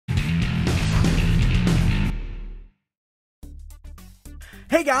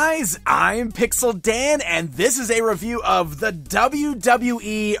Hey guys, I'm Pixel Dan, and this is a review of the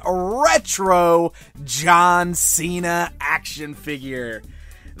WWE Retro John Cena action figure.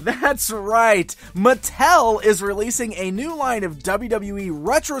 That's right, Mattel is releasing a new line of WWE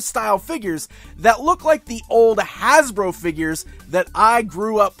retro-style figures that look like the old Hasbro figures that I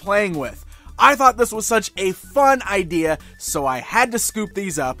grew up playing with. I thought this was such a fun idea, so I had to scoop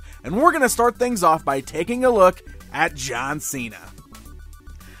these up, and we're going to start things off by taking a look at John Cena.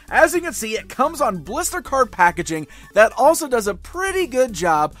 As you can see, it comes on blister card packaging that also does a pretty good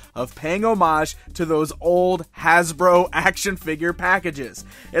job of paying homage to those old Hasbro action figure packages.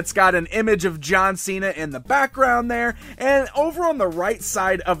 It's got an image of John Cena in the background there, and over on the right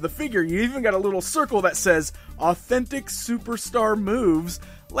side of the figure, you even got a little circle that says, "Authentic Superstar Moves,"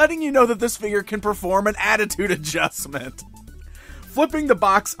 letting you know that this figure can perform an attitude adjustment. Flipping the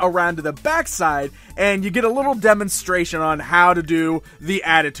box around to the back side, and you get a little demonstration on how to do the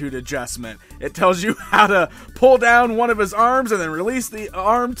attitude adjustment. It tells you how to pull down one of his arms and then release the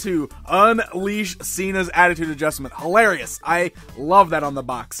arm to unleash Cena's attitude adjustment. Hilarious. I love that on the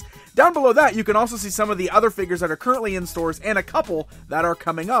box. Down below that, you can also see some of the other figures that are currently in stores and a couple that are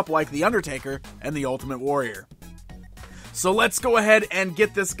coming up, like The Undertaker and The Ultimate Warrior. So let's go ahead and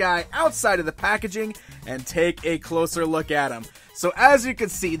get this guy outside of the packaging and take a closer look at him. So as you can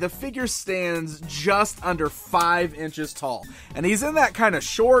see, the figure stands just under 5 inches tall. And he's in that kind of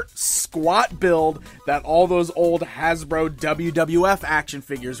short, squat build that all those old Hasbro WWF action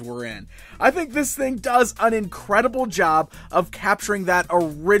figures were in. I think this thing does an incredible job of capturing that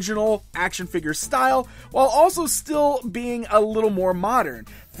original action figure style, while also still being a little more modern.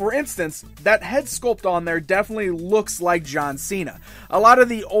 For instance, that head sculpt on there definitely looks like John Cena. A lot of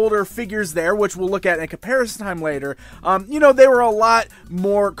the older figures there, which we'll look at in comparison time later, they were a lot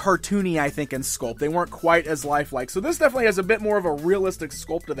more cartoony, I think, in sculpt. They weren't quite as lifelike. So this definitely has a bit more of a realistic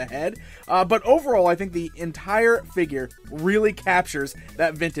sculpt of the head. But overall, I think the entire figure really captures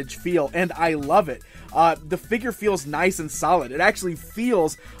that vintage feel, and I love it. The figure feels nice and solid. It actually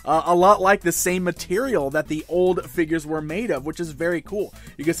feels a lot like the same material that the old figures were made of, which is very cool.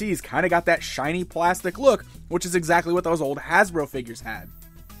 You can see he's kind of got that shiny plastic look, which is exactly what those old Hasbro figures had.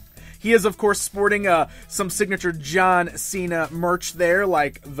 He is, of course, sporting some signature John Cena merch there,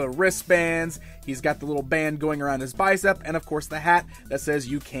 like the wristbands. He's got the little band going around his bicep, and of course the hat that says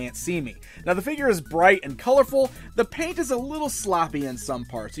 "You Can't See Me." Now the figure is bright and colorful. The paint is a little sloppy in some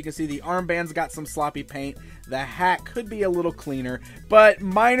parts. You can see the armband's got some sloppy paint. The hat could be a little cleaner, but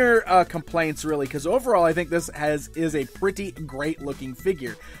minor complaints really, because overall I think this is a pretty great looking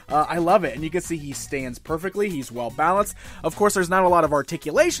figure. I love it, and you can see he stands perfectly. He's well balanced. Of course, there's not a lot of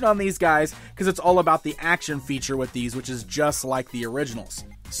articulation on these guys because it's all about the action feature with these, which is just like the originals.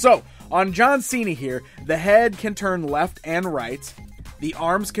 So, on John Cena here, the head can turn left and right, the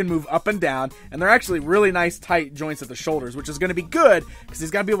arms can move up and down, and they're actually really nice tight joints at the shoulders, which is going to be good because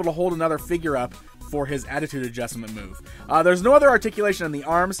he's got to be able to hold another figure up for his attitude adjustment move. There's no other articulation on the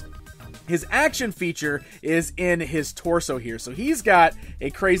arms. His action feature is in his torso here. So he's got a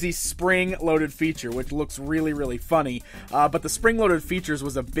crazy spring-loaded feature, which looks really, really funny. But the spring-loaded features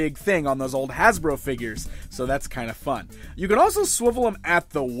was a big thing on those old Hasbro figures, so that's kind of fun. You can also swivel him at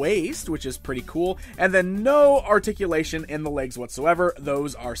the waist, which is pretty cool. And then no articulation in the legs whatsoever.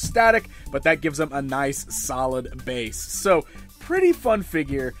 Those are static, but that gives them a nice, solid base. So pretty fun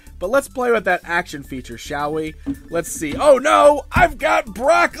figure. But let's play with that action feature, shall we? Let's see. Oh no, I've got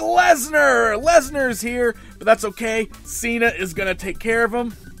Brock Lesnar! Lesnar's here, but that's okay. Cena is gonna take care of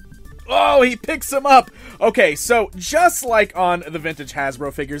him. Oh, he picks him up! Okay, so just like on the vintage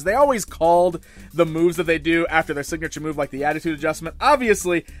Hasbro figures, they always called the moves that they do after their signature move like the attitude adjustment.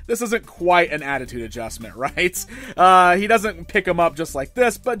 Obviously, this isn't quite an attitude adjustment, right? He doesn't pick him up just like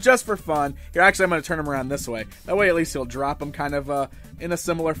this, but just for fun. Here, actually, I'm going to turn him around this way. That way, at least he'll drop him kind of in a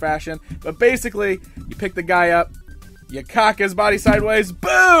similar fashion. But basically, you pick the guy up, you cock his body sideways,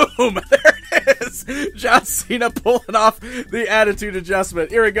 boom! There it is! John Cena pulling off the attitude adjustment.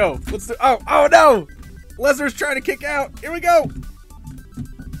 Here we go. Let's do. Oh no! Lesnar's trying to kick out. Here we go.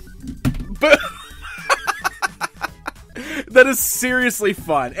 Boom! That is seriously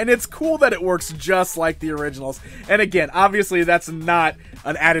fun, and it's cool that it works just like the originals. And again, obviously that's not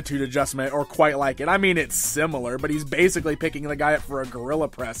an attitude adjustment or quite like it. I mean, it's similar, but he's basically picking the guy up for a gorilla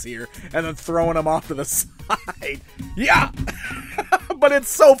press here and then throwing him off to the side. Yeah! But it's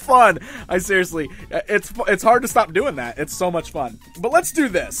so fun. It's hard to stop doing that. It's so much fun. But let's do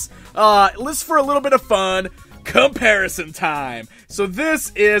this. Let's, for a little bit of fun, comparison time. So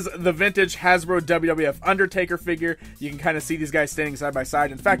this is the vintage Hasbro WWF Undertaker figure. You can kind of see these guys standing side by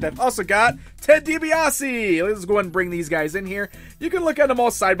side. In fact, I've also got Ted DiBiase. Let's go ahead and bring these guys in here. You can look at them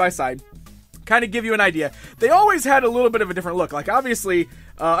all side by side. Kind of give you an idea. They always had a little bit of a different look. Like, obviously,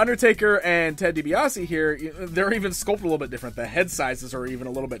 Undertaker and Ted DiBiase here, they're even sculpted a little bit different. The head sizes are even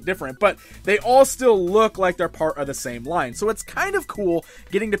a little bit different, but they all still look like they're part of the same line. So it's kind of cool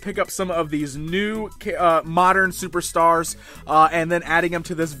getting to pick up some of these new modern superstars and then adding them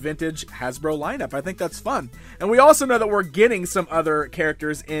to this vintage Hasbro lineup. I think that's fun. And we also know that we're getting some other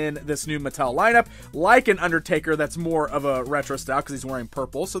characters in this new Mattel lineup, like an Undertaker that's more of a retro style because he's wearing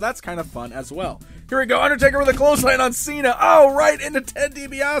purple, so that's kind of fun as well. Here we go, Undertaker with a clothesline on Cena. Oh, right into Ted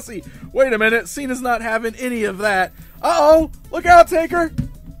DiBiase. Wait a minute, Cena's not having any of that. Uh-oh, look out, Taker.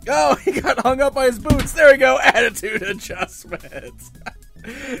 Oh, he got hung up by his boots. There we go, attitude adjustments.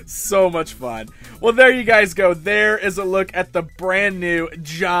 So much fun. Well, there you guys go. There is a look at the brand new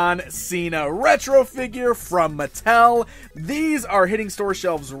John Cena retro figure from Mattel. These are hitting store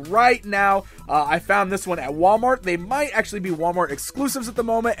shelves right now. I found this one at Walmart. They might actually be Walmart exclusives at the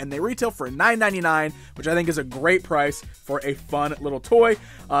moment, and they retail for $9.99, which I think is a great price for a fun little toy.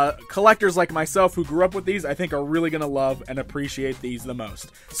 Collectors like myself who grew up with these, I think are really going to love and appreciate these the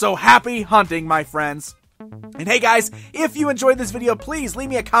most. So happy hunting, my friends. And hey guys, if you enjoyed this video, please leave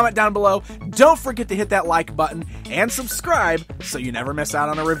me a comment down below. Don't forget to hit that like button and subscribe so you never miss out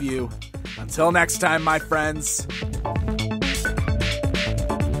on a review. Until next time, my friends.